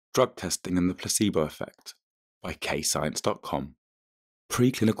Drug Testing and the Placebo Effect by KayScience.com.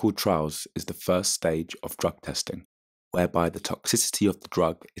 Preclinical trials is the first stage of drug testing, whereby the toxicity of the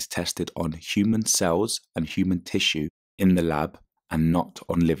drug is tested on human cells and human tissue in the lab and not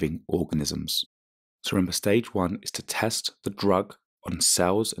on living organisms. So remember, stage 1 is to test the drug on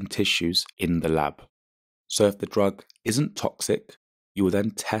cells and tissues in the lab. So if the drug isn't toxic, you will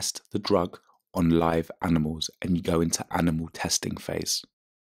then test the drug on live animals and you go into animal testing phase.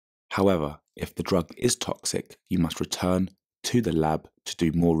 However, if the drug is toxic, you must return to the lab to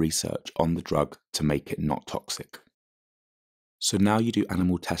do more research on the drug to make it not toxic. So now you do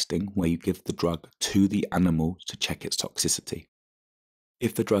animal testing where you give the drug to the animal to check its toxicity.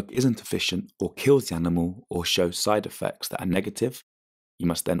 If the drug isn't efficient or kills the animal or shows side effects that are negative, you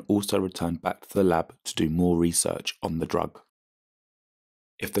must then also return back to the lab to do more research on the drug.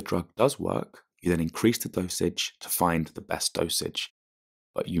 If the drug does work, you then increase the dosage to find the best dosage.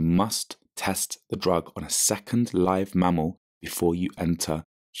 But you must test the drug on a second live mammal before you enter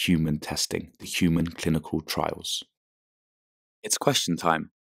human testing, the human clinical trials. It's question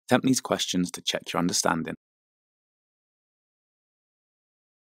time. Attempt these questions to check your understanding.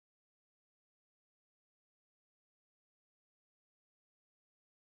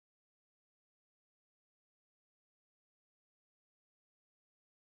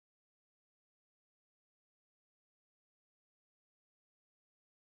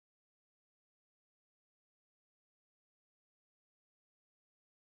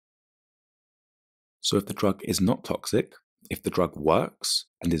 So if the drug is not toxic, if the drug works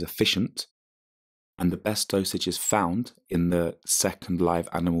and is efficient, and the best dosage is found in the second live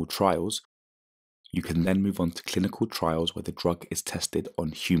animal trials, you can then move on to clinical trials where the drug is tested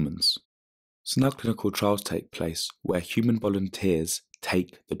on humans. So now clinical trials take place where human volunteers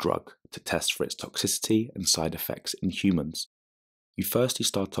take the drug to test for its toxicity and side effects in humans. You firstly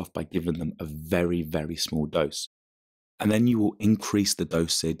start off by giving them a very, very small dose. And then you will increase the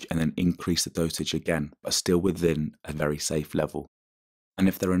dosage and then increase the dosage again, but still within a very safe level. And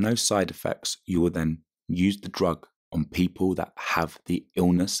if there are no side effects, you will then use the drug on people that have the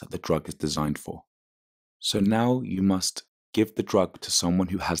illness that the drug is designed for. So now you must give the drug to someone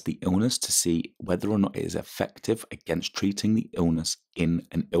who has the illness to see whether or not it is effective against treating the illness in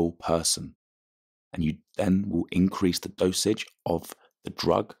an ill person. And you then will increase the dosage of the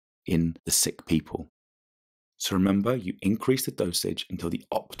drug in the sick people. So remember, you increase the dosage until the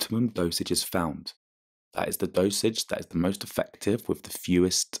optimum dosage is found. That is the dosage that is the most effective with the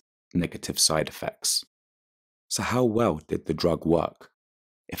fewest negative side effects. So how well did the drug work?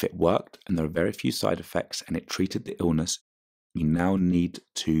 If it worked and there are very few side effects and it treated the illness, you now need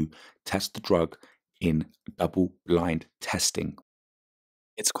to test the drug in double-blind testing.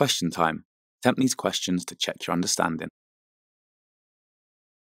 It's question time. Attempt these questions to check your understanding.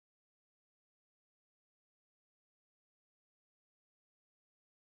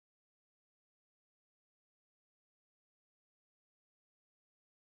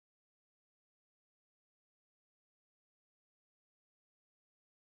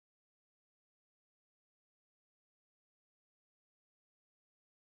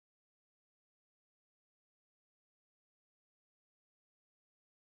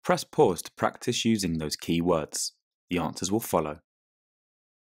 Press pause to practice using those key words. The answers will follow.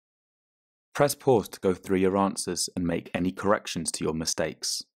 Press pause to go through your answers and make any corrections to your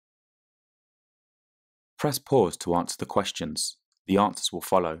mistakes. Press pause to answer the questions. The answers will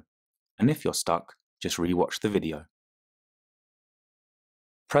follow. And if you're stuck, just re-watch the video.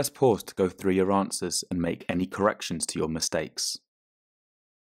 Press pause to go through your answers and make any corrections to your mistakes.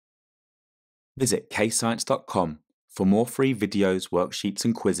 Visit KayScience.com for more free videos, worksheets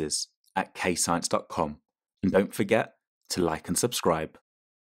and quizzes at KayScience.com. And don't forget to like and subscribe.